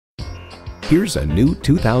Here's a new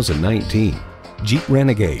 2019 Jeep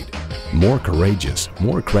Renegade. More courageous,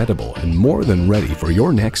 more credible, and more than ready for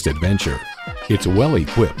your next adventure. It's well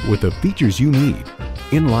equipped with the features you need.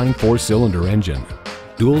 Inline 4-cylinder engine,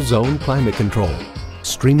 dual zone climate control,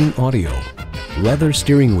 streaming audio, leather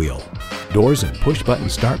steering wheel, doors and push button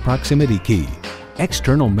start proximity key,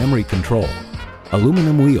 external memory control,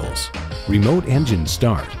 aluminum wheels, remote engine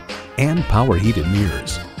start, and power heated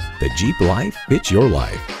mirrors. The Jeep life fits your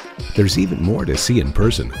life. There's even more to see in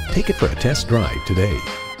person. Take it for a test drive today.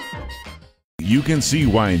 You can see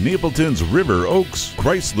why Napleton's River Oaks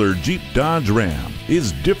Chrysler Jeep Dodge RAM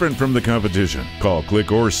is different from the competition. Call,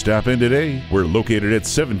 click, or stop in today. We're located at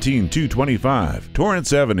 17225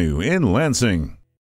 Torrence Avenue in Lansing.